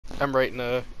I'm writing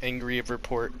a angry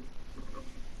report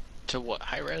To what?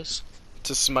 High res?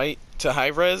 to Smite, to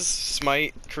High-Res,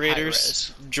 Smite High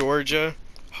creators, res. Georgia,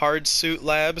 Hardsuit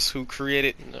Labs, who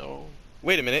created. No,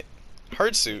 Wait a minute,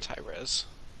 Hardsuit. it's high res.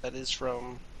 That is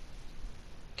from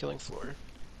Killing Floor.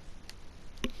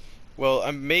 Well,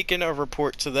 I'm making a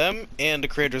report to them and the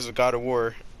creators of God of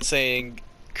War, saying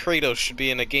Kratos should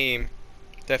be in a game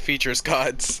that features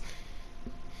gods.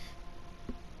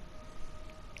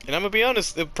 And I'm gonna be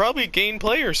honest, they'll probably gain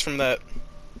players from that.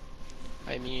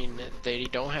 I mean, they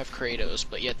don't have Kratos,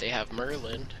 but yet they have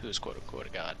Merlin, who's quote unquote a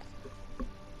god.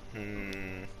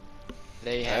 Hmm.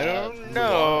 They I have don't Mulan.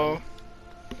 know.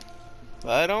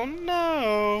 I don't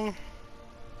know.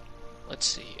 Let's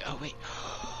see. Oh wait.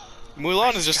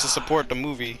 Mulan I is just to support forgot. the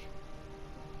movie.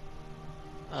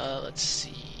 Let's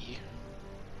see.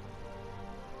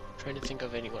 Trying to think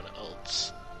of anyone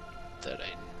else that I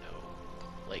know.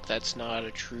 Like, that's not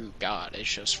a true god.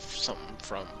 It's just something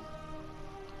from.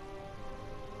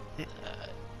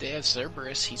 They have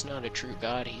Cerberus. He's not a true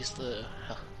god. He's the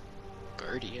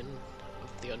guardian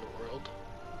of the underworld.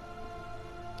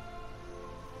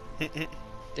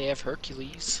 They have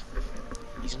Hercules.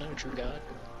 He's not a true god.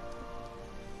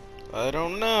 I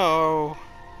don't know.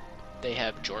 They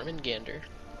have Jormungandr.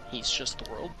 He's just the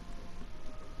world.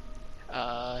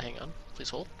 Hang on. Please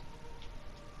hold.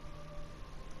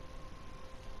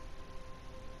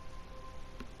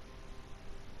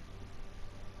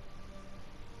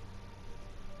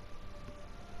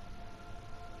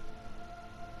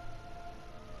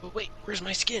 But wait, where's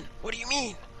my skin? What do you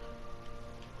mean?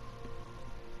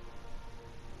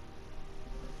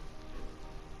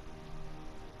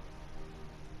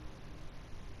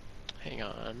 Hang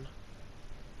on.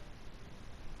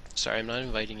 Sorry, I'm not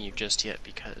inviting you just yet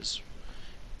because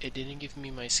it didn't give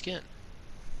me my skin.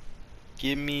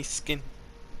 Give me skin.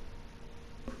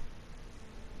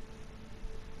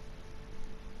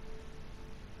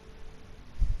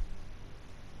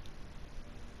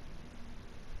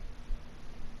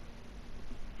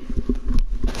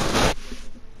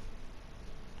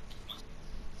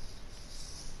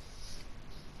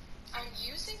 I'm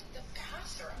using the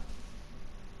bathroom.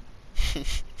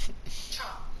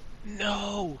 Chop.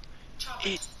 No! Chop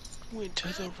It went to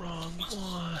the wrong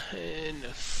one.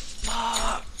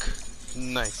 Fuck!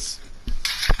 Nice.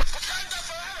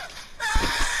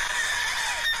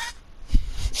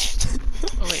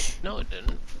 Oh wait, no it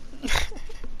didn't.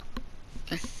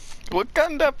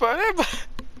 Wakanda forever.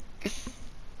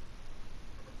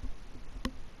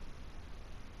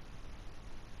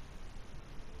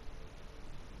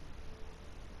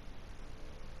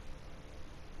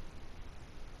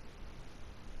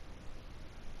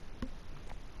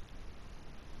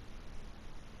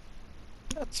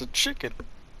 That's a chicken.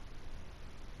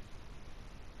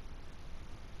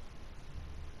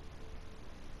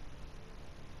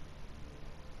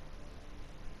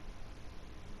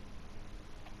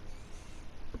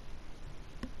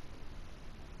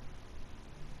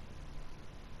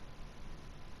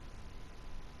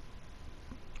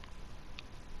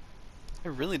 I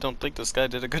really don't think this guy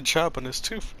did a good job on his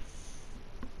tooth.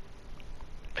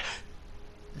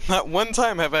 Not one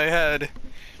time have I had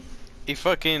a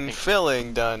fucking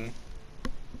filling done.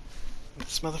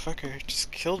 This motherfucker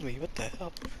just killed me. What the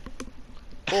hell?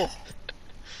 Oh,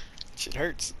 shit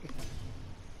hurts.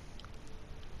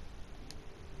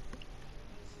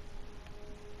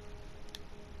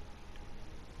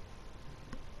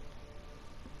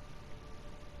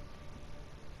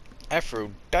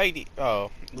 Aphrodite.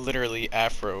 Oh, literally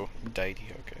Aphrodite.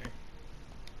 Okay.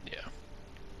 Yeah.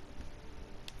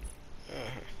 Uh,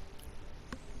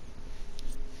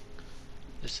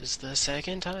 This is the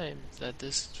second time that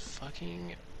this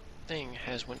fucking thing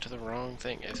has went to the wrong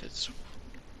thing. If it's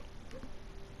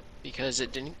because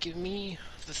it didn't give me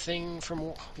the thing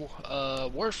from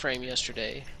Warframe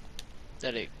yesterday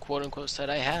that it quote unquote said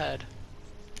I had.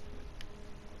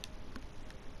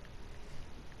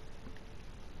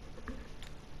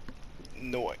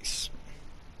 Noise.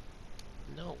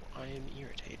 No, I am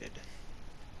irritated.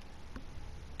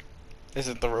 Is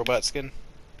it the robot skin?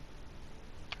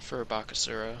 For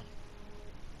Bakasura.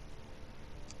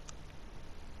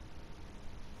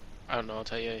 I don't know, I'll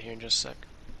tell you here in just a sec.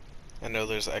 I know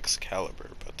there's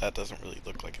Excalibur, but that doesn't really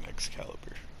look like an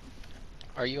Excalibur.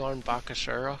 Are you on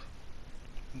Bakasura?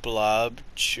 Blob.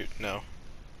 Shoot, no.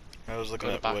 I was looking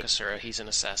Go to at what. Bakasura, he's an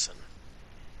assassin.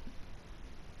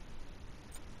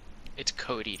 It's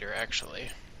Code Eater, actually.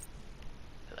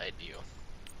 That I do.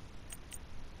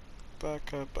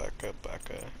 Baka, baka,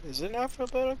 baka. Is it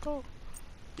alphabetical?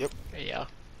 Yep. Yeah.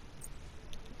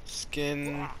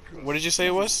 Skin. What did you say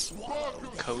it was?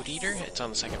 Code Eater? It's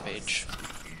on the second page.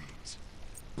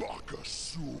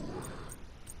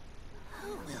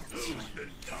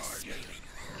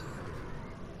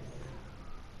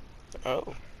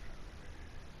 Oh.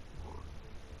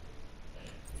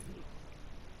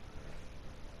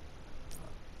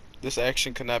 This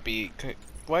action could not be...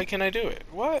 Why can't I do it?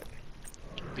 What?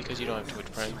 Because you don't have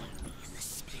Twitch Prime.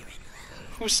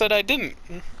 Who said I didn't?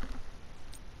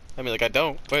 I mean, like, I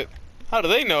don't, but how do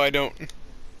they know I don't?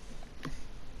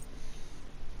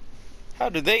 How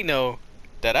do they know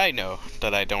that I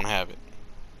don't have it?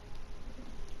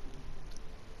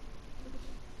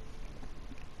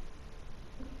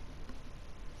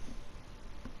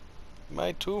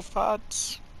 My two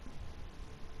thoughts.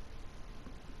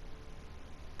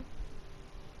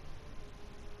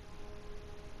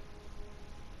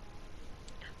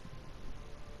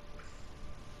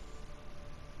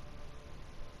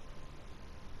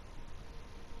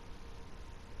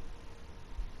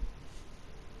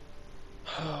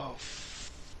 Oh.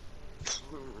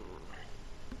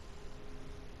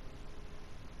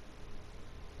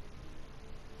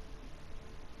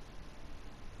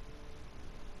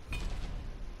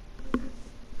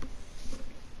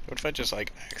 What if I just,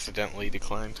 like, accidentally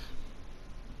declined?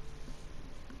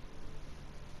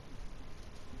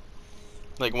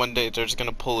 Like, one day they're just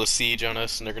gonna pull a siege on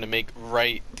us and they're gonna make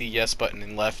right the yes button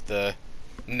and left the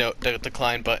no, the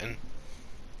decline button.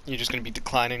 You're just gonna be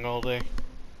declining all day.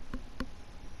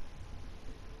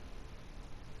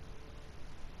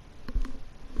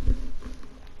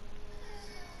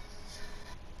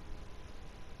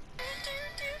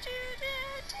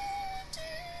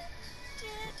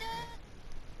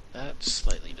 That's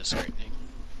slightly disheartening.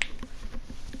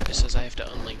 It says I have to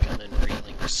unlink and then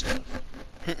relink stuff.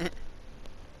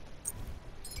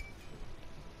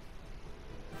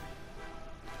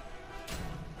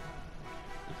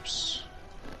 Oops.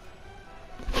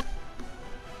 Oh,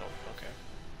 okay.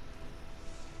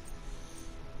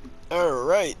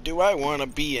 Alright, do I want to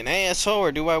be an asshole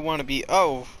or do I want to be...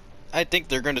 Oh, I think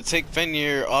they're going to take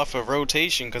Fenrir off of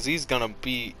rotation because he's going to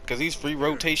be... Because he's free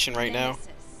rotation right now.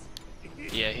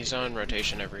 Yeah, he's on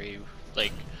rotation every...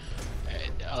 Like,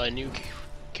 a new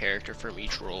character from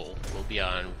each role will be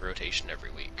on rotation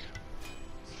every week.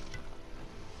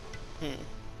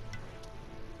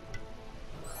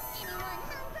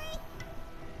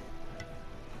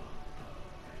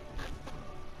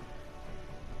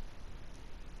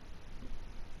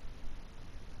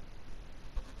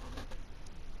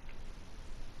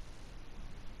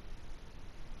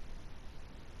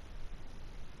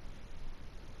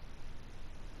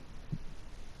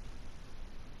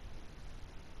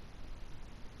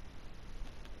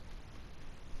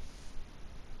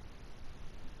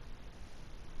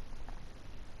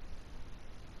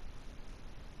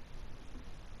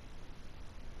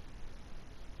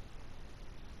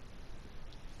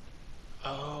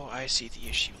 Oh, I see the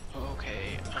issue.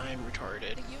 Okay, I'm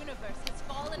retarded.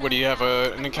 What, do you have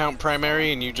an account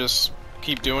primary and you just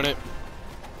keep doing it?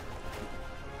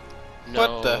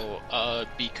 No, What the?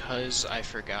 because I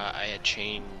forgot I had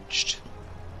changed,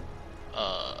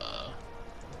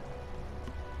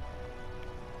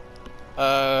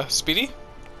 Speedy?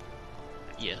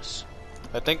 yes.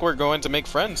 I think we're going to make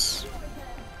friends.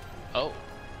 Oh.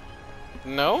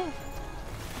 No?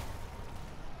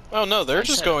 Oh no, they're I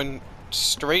just said- going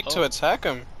straight to Oh. attack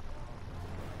him.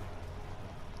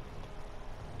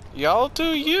 Y'all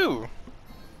do you.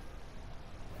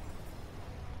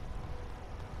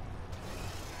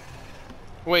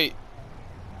 Wait.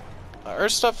 Our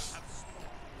stuff...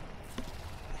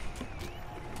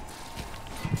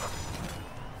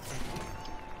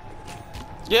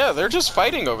 Yeah, they're just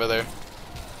fighting over there.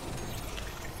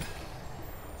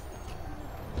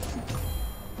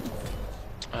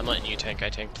 I'm letting you tank. I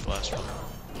tanked the last one.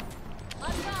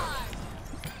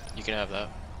 You can have that.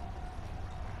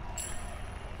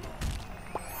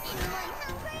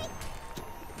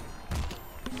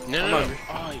 No, no, no.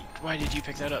 Oh, why did you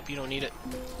pick that up? You don't need it.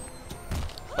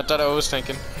 I thought I was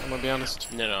tanking, I'm gonna be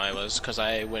honest. No, no, I was, because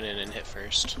I went in and hit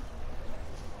first.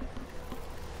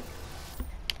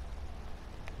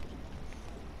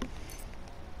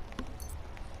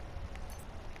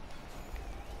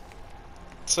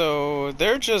 So,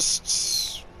 they're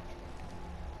just...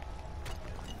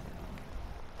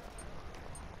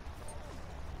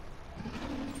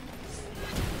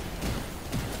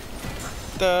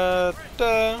 Da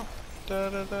da da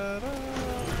da da da.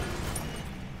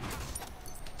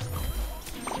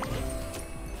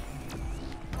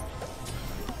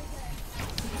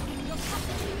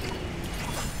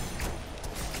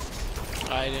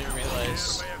 I didn't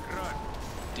realize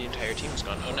the entire team was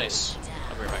gone. Oh, nice.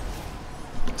 I'll be right back.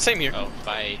 Same here. Oh,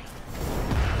 bye.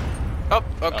 Oh,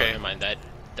 Oh, okay. never mind.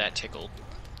 That tickled.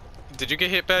 Did you get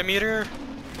hit by a meteor?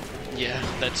 Yeah,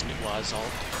 that's new Wazal.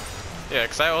 Yeah,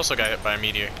 because I also got hit by a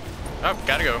meteor. Oh,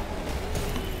 gotta go.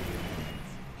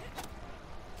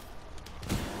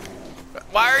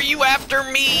 Why are you after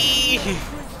me?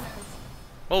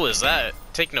 What was that?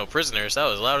 Take no prisoners. That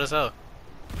was loud as hell.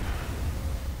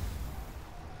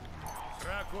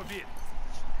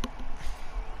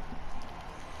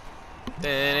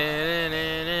 There's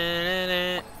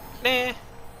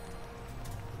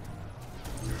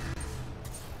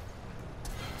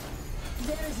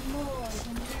more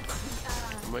than meets the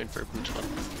eye. I'm waiting for a boot on.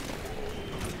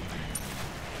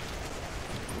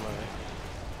 Why?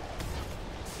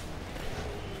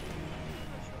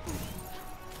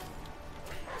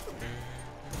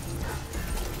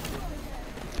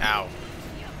 Ow.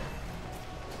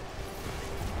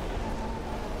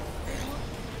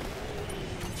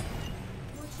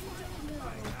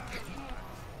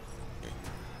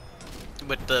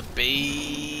 With the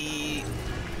bait.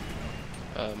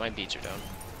 My beats are down.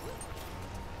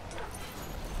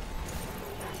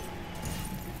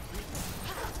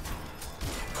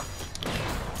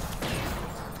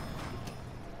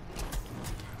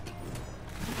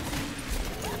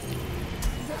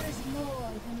 There's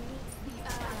more than meets the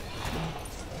eye.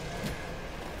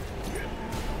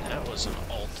 That was an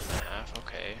alt and a half,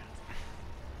 okay.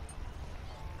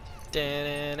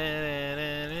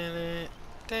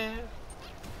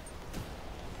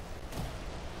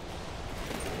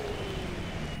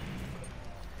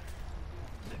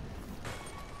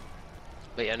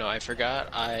 But yeah, no, I forgot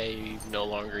I'm no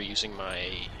longer using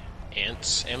my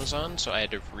aunt's Amazon, so I had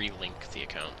to relink the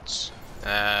accounts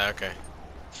Okay.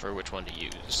 for which one to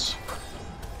use.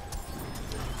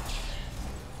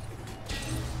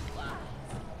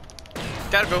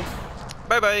 Gotta go.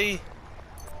 Bye bye.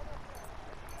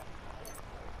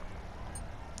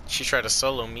 She tried to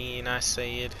solo me and I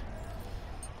said,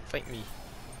 fight me.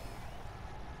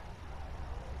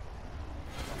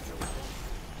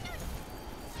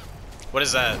 What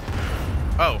is that?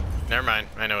 Oh, never mind.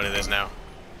 I know what it is now.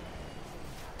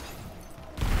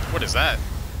 What is that?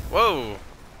 Whoa!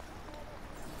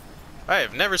 I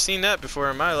have never seen that before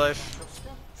in my life.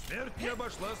 Time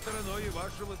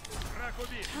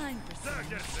for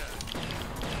some.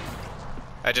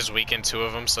 I just weakened 2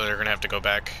 of them, so they're gonna have to go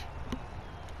back.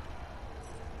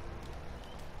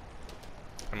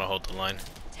 I'm gonna hold the line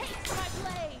Take my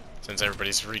blade. since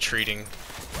everybody's retreating.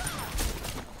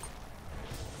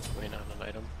 Waiting on an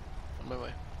item. On my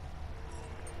way.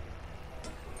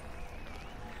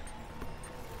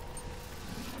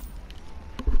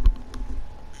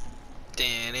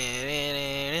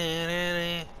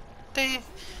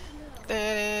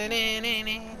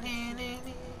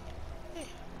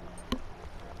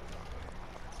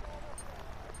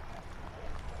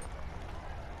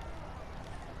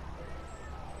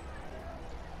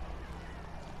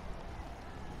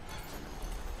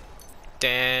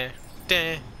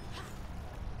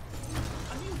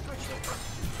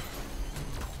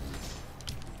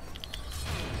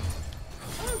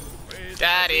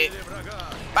 Got it.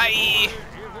 Bye.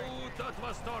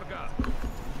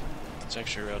 It's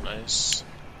actually real nice.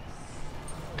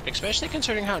 Especially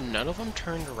considering how none of them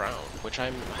turned around, which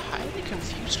I'm highly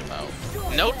confused about.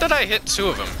 Note that I hit 2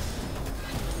 of them.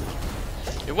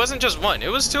 It wasn't just 1, it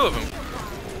was 2 of them.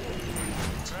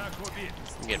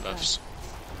 Get buffs.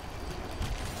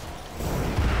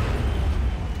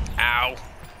 Ow.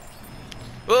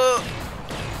 Whoa.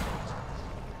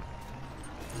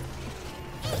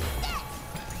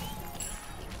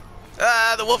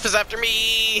 Ah, the wolf is after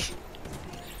me.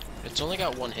 It's only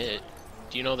got 1 hit.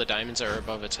 Do you know the diamonds are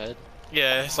above its head?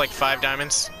 Yeah, it's like 5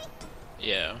 diamonds.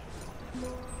 Yeah.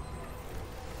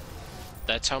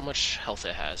 That's how much health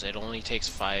it has. It only takes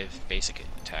 5 basic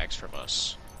attacks from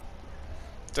us.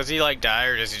 Does he like die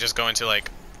or does he just go into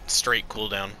like straight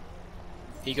cooldown?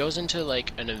 He goes into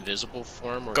like an invisible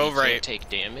form where Go he right. can't take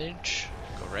damage.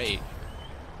 Go right.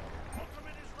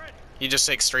 He just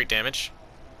takes straight damage?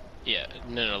 Yeah,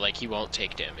 no, like he won't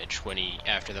take damage when he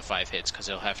after the 5 hits because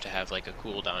he'll have to have like a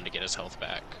cooldown to get his health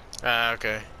back. Ah,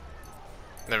 okay.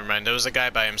 Never mind. There was a guy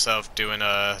by himself doing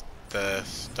the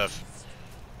stuff.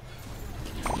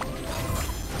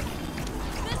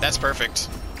 That's perfect.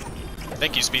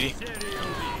 Thank you, Speedy.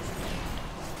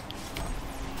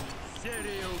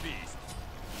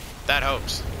 That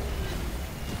helps.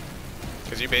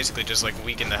 Because you basically just like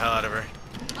weakened the hell out of her.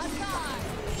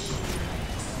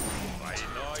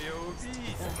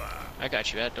 I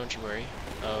got you, Ed. Don't you worry.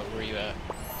 Where you at?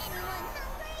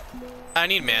 I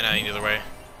need mana either way.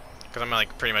 Because I'm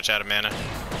like pretty much out of mana.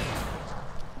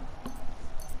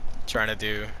 Trying to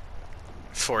do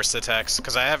forced attacks.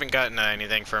 Because I haven't gotten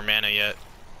anything for mana yet.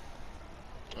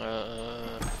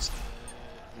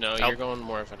 No, Oh. you're going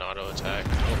more of an auto attack.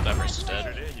 Oh, that person's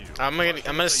dead. I'm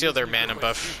gonna steal their mana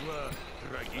buff.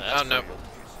 That's Oh no. purple.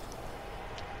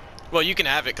 Well, you can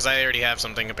have it because I already have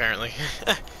something apparently.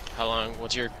 How long?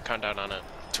 What's your countdown on it?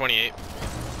 28.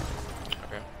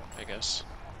 Okay, I guess.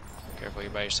 Careful,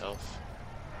 you're by yourself.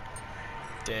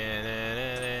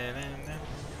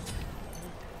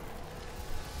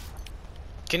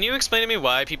 Can you explain to me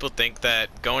why people think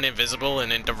that going invisible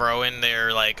and then throwing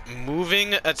their like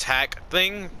moving attack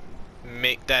thing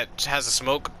that has a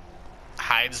smoke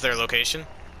hides their location?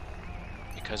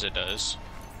 Because it does.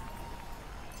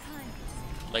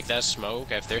 Like that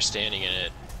smoke, if they're standing in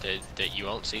it, that you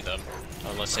won't see them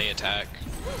unless they attack.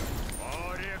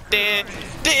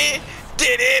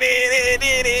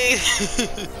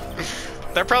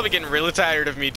 They're probably getting really tired of me